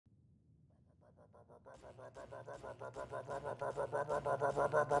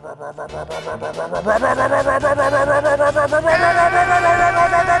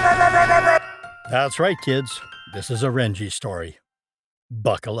That's right, kids. This is a Renji story.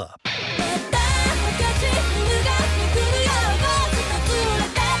 Buckle up.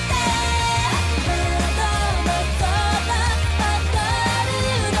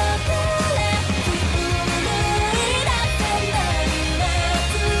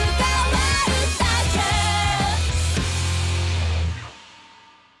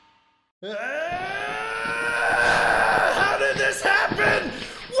 How did this happen?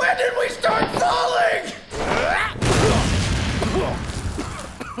 When did we start falling?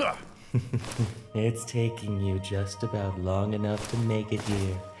 It's taking you just about long enough to make it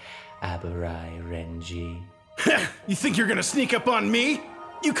here, Abarai Renji. You think you're gonna sneak up on me?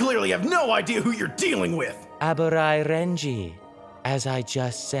 You clearly have no idea who you're dealing with. Abarai Renji, as I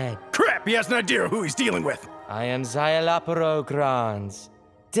just said. Crap, he has an idea who he's dealing with. I am Szayelaporro Granz,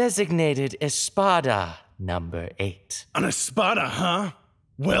 designated Espada number 8. An Espada, huh?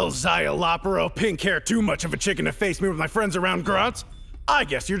 Well, Szayelaporro, pink hair too much of a chicken to face me with my friends around, Granz. I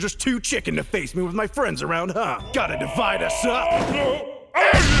guess you're just too chicken to face me with my friends around, huh? Gotta divide us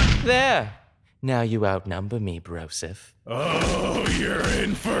up. There. Now you outnumber me, Broseph. Oh, you're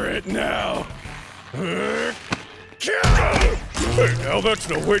in for it now. Hey, now that's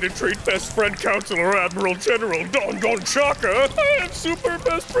no way to treat best friend Counselor Admiral General Dondonchakka. I have super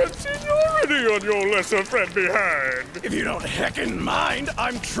best friend seniority on your lesser friend behind. If you don't heckin' mind,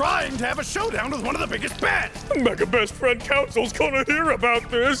 I'm trying to have a showdown with one of the biggest bads. Mega Best Friend Council's gonna hear about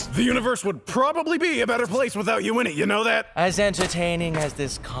this. The universe would probably be a better place without you in it, you know that? As entertaining as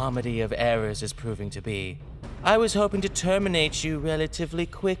this comedy of errors is proving to be, I was hoping to terminate you relatively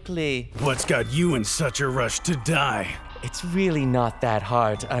quickly. What's got you in such a rush to die? It's really not that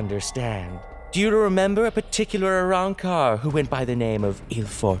hard to understand. Do you remember a particular Arankar who went by the name of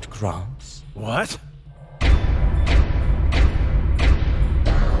Ilfort Granz? What?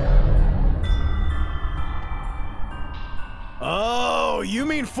 Oh, you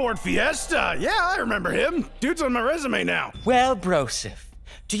mean Ford Fiesta? Yeah, I remember him. Dude's on my resume now. Well, Broseph,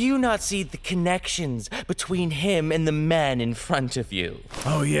 do you not see the connections between him and the man in front of you?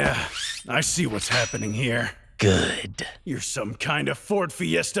 Oh yeah, I see what's happening here. Good. You're some kind of Ford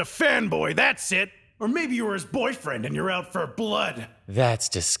Fiesta fanboy, that's it. Or maybe you were his boyfriend and you're out for blood. That's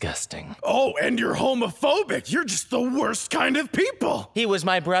disgusting. Oh, and you're homophobic. You're just the worst kind of people. He was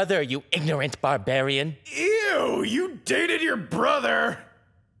my brother, you ignorant barbarian. Ew, you dated your brother.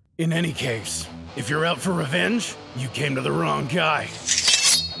 In any case, if you're out for revenge, you came to the wrong guy.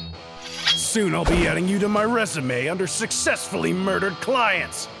 Soon I'll be adding you to my resume under successfully murdered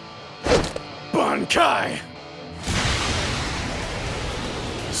clients. Bankai!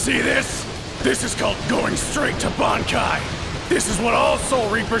 See this? This is called going straight to Bankai. This is what all Soul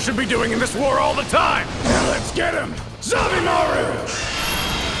Reapers should be doing in this war all the time. Now let's get him! Zabimaru!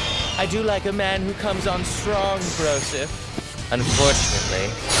 I do like a man who comes on strong, Broseph. Unfortunately.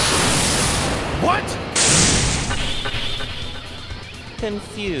 What?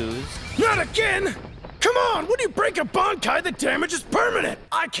 Confused. Not again! Come on, when you break a Bankai, the damage is permanent!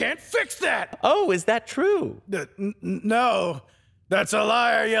 I can't fix that! Oh, is that true? No. That's a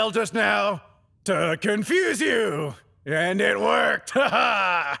lie I yelled just now to confuse you. And it worked,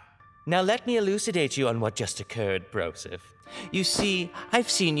 haha! Now let me elucidate you on what just occurred, Broseph. You see, I've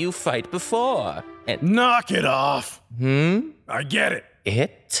seen you fight before, and— Knock it off. I get it.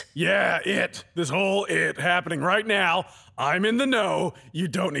 It? Yeah, it. This whole it happening right now. I'm in the know. You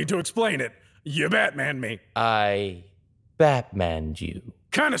don't need to explain it. You Batman me. I Batmaned you.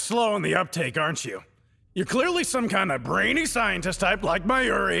 Kinda slow in the uptake, aren't you? You're clearly some kind of brainy scientist type like my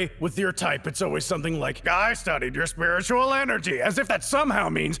Uri. With your type, it's always something like, I studied your spiritual energy, as if that somehow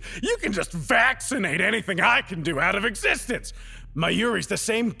means you can just vaccinate anything I can do out of existence. My Uri's the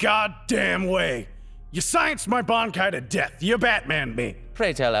same goddamn way. You scienced my Bankai to death. You Batman me.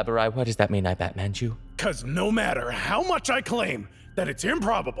 Pray tell, Abarai, what does that mean I Batmaned you? 'Cause no matter how much I claim that it's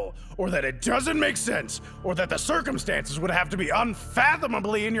improbable, or that it doesn't make sense, or that the circumstances would have to be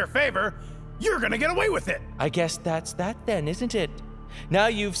unfathomably in your favor, you're gonna get away with it. I guess that's that then, isn't it? Now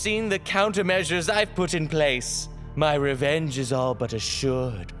you've seen the countermeasures I've put in place. My revenge is all but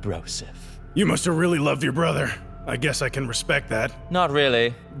assured, Broseph. You must have really loved your brother. I guess I can respect that. Not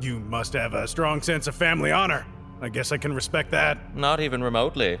really. You must have a strong sense of family honor. I guess I can respect that. Not even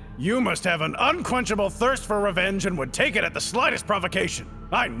remotely. You must have an unquenchable thirst for revenge and would take it at the slightest provocation.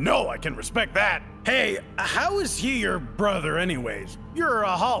 I know I can respect that. Hey, how is he your brother anyways? You're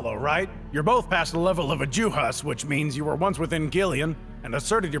a hollow, right? You're both past the level of a Juhas, which means you were once within Gillian. and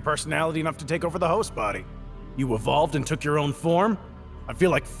asserted your personality enough to take over the host body. You evolved and took your own form? I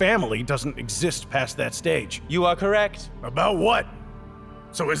feel like family doesn't exist past that stage. You are correct. About what?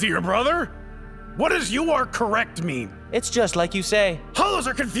 So is he your brother? What does "you are correct" mean? It's just like you say. Hollows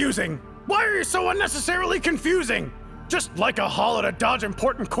are confusing! Why are you so unnecessarily confusing? Just like a hollow to dodge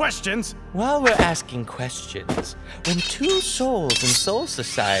important questions. While we're asking questions, when two souls in Soul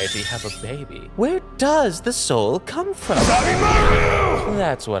Society have a baby, where does the soul come from? Maru!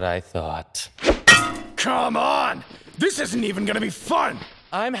 That's what I thought. Come on! This isn't even gonna be fun!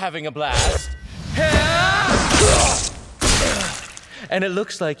 I'm having a blast. And it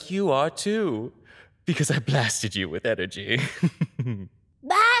looks like you are too, because I blasted you with energy.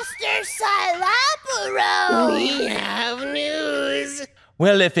 Master Szayelaporro! We have news!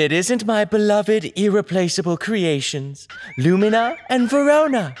 Well, if it isn't my beloved, irreplaceable creations, Lumina and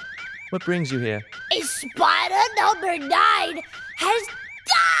Verona. What brings you here? Ishida number 9 has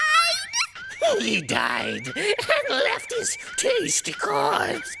died! He died and left his tasty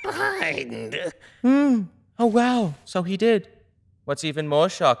corpse behind. Oh wow, so he did. What's even more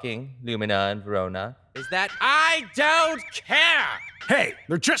shocking, Lumina and Verona, is that I don't care! Hey,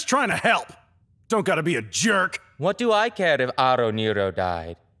 they're just trying to help. Don't gotta be a jerk. What do I care if Aro Nero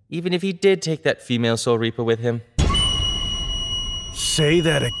died? Even if he did take that female Soul Reaper with him. Say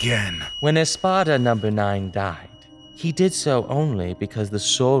that again. When Espada number 9 died, he did so only because the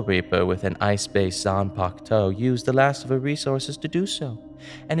Soul Reaper with an ice-based Zanpakuto used the last of her resources to do so,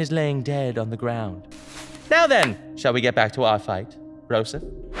 and is laying dead on the ground. Now then, shall we get back to our fight, Broseph?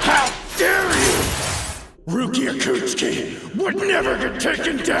 How dare you! Uryu would never get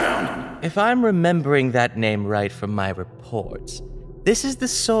taken down! If I'm remembering that name right from my reports, this is the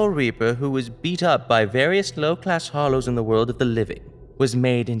Soul Reaper who was beat up by various low-class hollows in the world of the living, was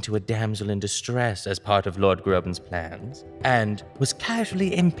made into a damsel in distress as part of Lord Groban's plans, and was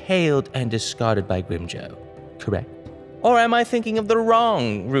casually impaled and discarded by Grimjo, correct? Or am I thinking of the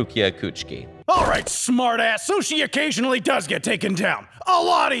wrong Rukia Kuchiki? All right, smartass, so she occasionally does get taken down. A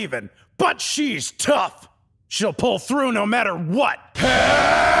lot even. But she's tough. She'll pull through no matter what.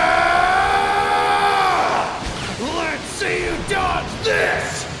 Let's see you dodge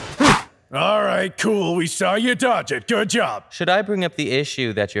this! All right, cool. We saw you dodge it. Good job. Should I bring up the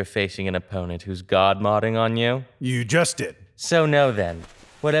issue that you're facing an opponent who's god-modding on you? You just did. So no then.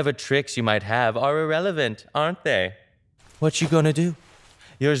 Whatever tricks you might have are irrelevant, aren't they? What you gonna do?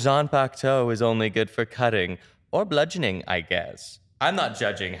 Your Zanpakuto is only good for cutting, or bludgeoning, I guess. I'm not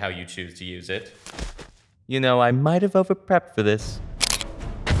judging how you choose to use it. You know, I might have over-prepped for this.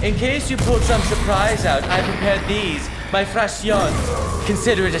 In case you pulled some surprise out, I prepared these, my fractions.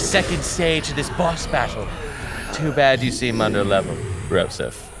 Consider it a second stage of this boss battle. Too bad you seem under-leveled,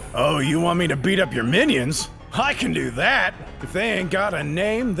 Broseph. Oh, you want me to beat up your minions? I can do that. If they ain't got a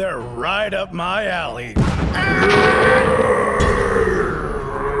name, they're right up my alley.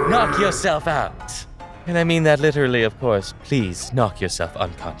 Knock yourself out. And I mean that literally, of course. Please, knock yourself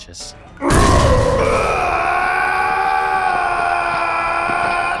unconscious.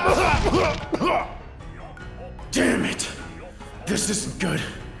 Damn it. This isn't good.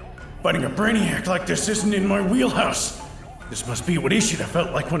 Fighting a brainiac like this isn't in my wheelhouse. This must be what Ishida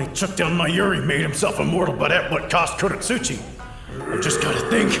felt like when he took down my Yuri, made himself immortal, but at what cost Kurosaki? I've just gotta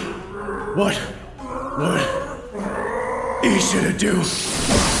think. What would Ishida do?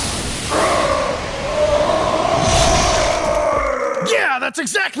 Yeah, that's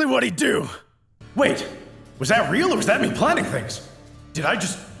exactly what he'd do! Wait, was that real or was that me planning things? Did I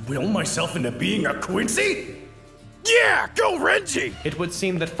just will myself into being a Quincy? Yeah, go Renji! It would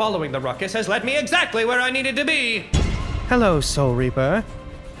seem that following the ruckus has led me exactly where I needed to be. Hello, Soul Reaper.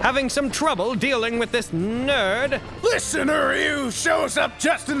 Having some trouble dealing with this nerd? Listen, Uryu shows up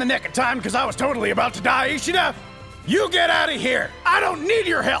just in the nick of time because I was totally about to die, Ishida. You get out of here. I don't need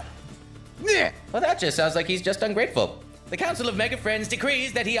your help. Yeah. Well, that just sounds like he's just ungrateful. The Council of Mega Friends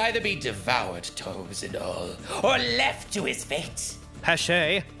decrees that he either be devoured, toes and all, or left to his fate.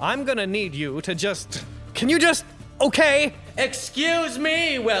 Pesce, I'm gonna need you to just... Can you just... Okay? Excuse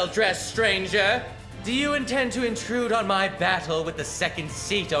me, well-dressed stranger. Do you intend to intrude on my battle with the second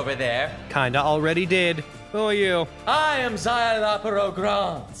seat over there? Kinda already did. Who are you? I am Szayelaporro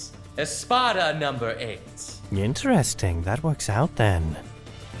Granz, Espada number 8. Interesting, that works out then.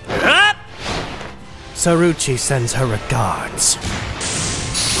 Saruchi sends her regards.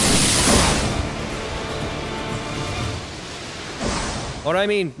 Or I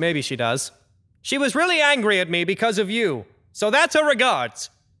mean, maybe she does. She was really angry at me because of you. So that's her regards.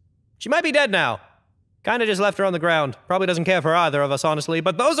 She might be dead now. Kinda just left her on the ground. Probably doesn't care for either of us, honestly,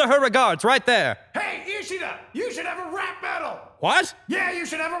 but those are her regards right there. Hey, Ishida, you should have a rap battle. What? Yeah, you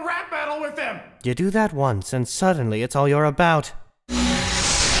should have a rap battle with them. You do that once, and suddenly it's all you're about.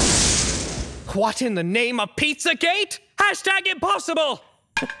 What in the name of Pizzagate? Hashtag impossible!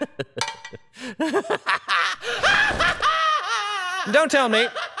 Don't tell me.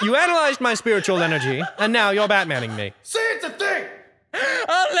 You analyzed my spiritual energy, and now you're Batmaning me. See, it's a thing.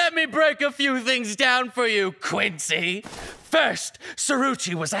 Let me break a few things down for you, Quincy. First,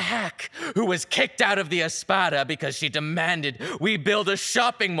 Saruchi was a hack who was kicked out of the Espada because she demanded we build a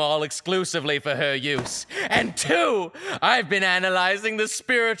shopping mall exclusively for her use. And two, I've been analyzing the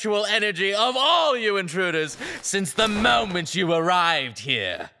spiritual energy of all you intruders since the moment you arrived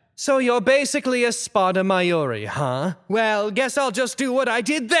here. So you're basically a Spada Mayuri, huh? Well, guess I'll just do what I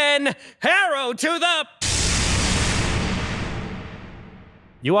did then. Harrow to the...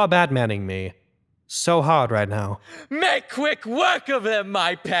 You are Batmaning me. So hard right now. Make quick work of them,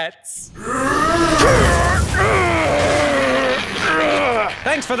 my pets!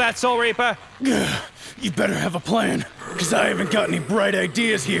 Thanks for that, Soul Reaper. You better have a plan, because I haven't got any bright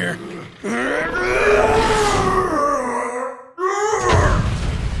ideas here.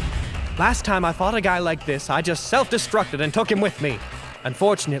 Last time I fought a guy like this, I just self-destructed and took him with me.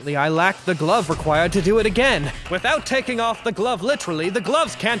 Unfortunately, I lacked the glove required to do it again. Without taking off the glove literally, the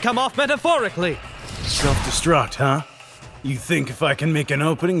gloves can't come off metaphorically. Self-destruct, huh? You think if I can make an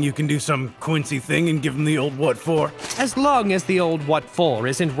opening, you can do some Quincy thing and give him the old what for? As long as the old what for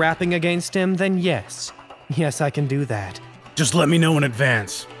isn't rapping against him, then yes. Yes, I can do that. Just let me know in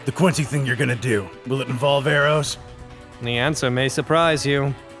advance. The Quincy thing you're gonna do, will it involve arrows? The answer may surprise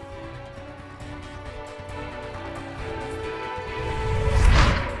you.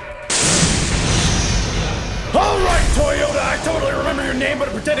 Alright, Toyota, I totally remember your name, but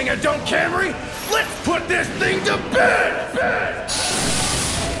I'm pretending I don't, Camry. Let's put this thing to bed!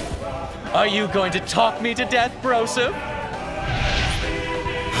 Are you going to talk me to death, Broseph?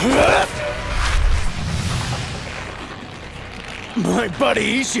 My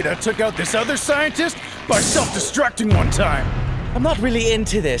buddy Ishida took out this other scientist by self-destructing one time. I'm not really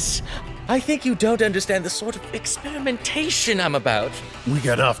into this. I think you don't understand the sort of experimentation I'm about. We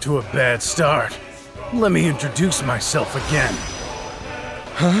got off to a bad start. Let me introduce myself again.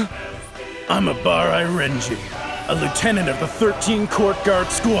 Huh? I'm Abarai Renji, a lieutenant of the 13 Court Guard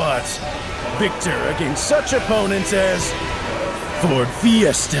squads. Victor against such opponents as Ford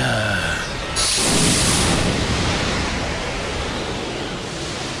Fiesta.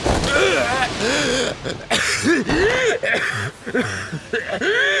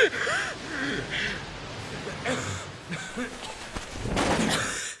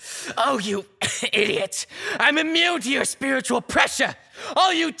 Oh, you idiot! I'm immune to your spiritual pressure!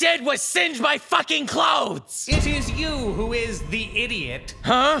 All you did was singe my fucking clothes! It is you who is the idiot.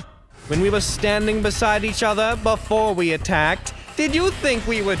 Huh? When we were standing beside each other before we attacked, did you think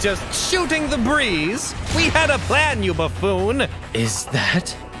we were just shooting the breeze? We had a plan, you buffoon! Is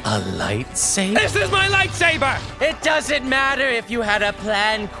that a lightsaber? This is my lightsaber! It doesn't matter if you had a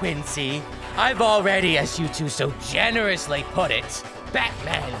plan, Quincy. I've already, as you two so generously put it,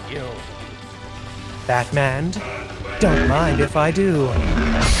 Batman you. Batman? Don't mind if I do.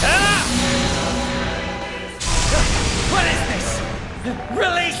 Ah! What is this?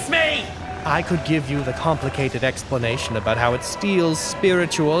 Release me! I could give you the complicated explanation about how it steals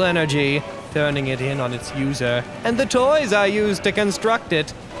spiritual energy, turning it in on its user, and the toys I use to construct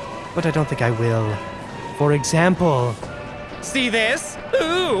it. But I don't think I will. For example... See this?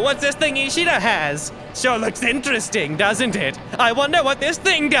 Ooh, what's this thing Ishida has? Sure looks interesting, doesn't it? I wonder what this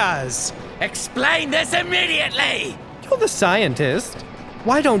thing does. Explain this immediately! You're the scientist.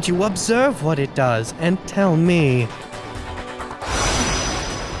 Why don't you observe what it does and tell me?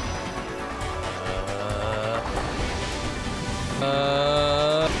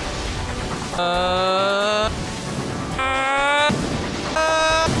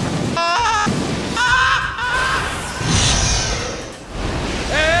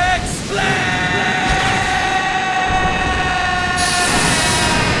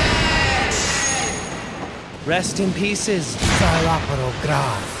 Rest in pieces, Szayelaporro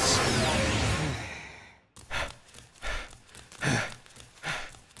Granz.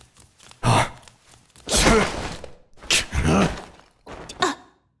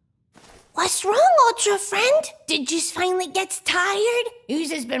 What's wrong, Ultra Friend? Did you finally get tired?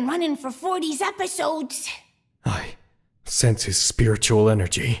 Yous has been running for 40 episodes. I sense his spiritual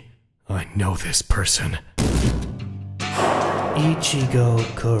energy. I know this person. Ichigo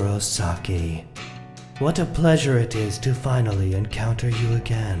Kurosaki. What a pleasure it is to finally encounter you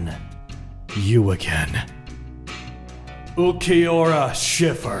again. You again. Ulquiorra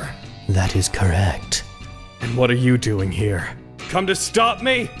Schiffer. That is correct. And what are you doing here? Come to stop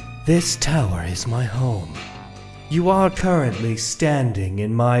me? This tower is my home. You are currently standing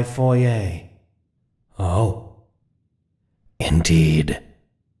in my foyer. Oh. Indeed.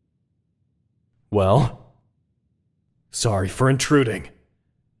 Well, sorry for intruding.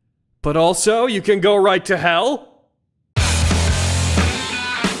 But also, you can go right to hell?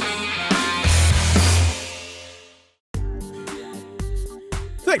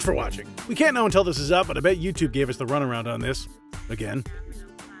 Thanks for watching. We can't know until this is up, but I bet YouTube gave us the runaround on this. Again.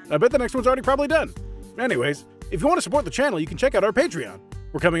 I bet the next one's already probably done. Anyways, if you want to support the channel, you can check out our Patreon.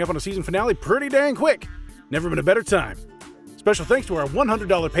 We're coming up on a season finale pretty dang quick. Never been a better time. Special thanks to our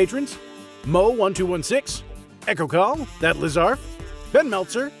 $100 patrons, Mo1216, Echo Call, That Lizarf, Ben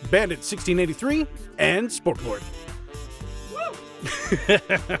Meltzer, Bandit1683, and Sportlord.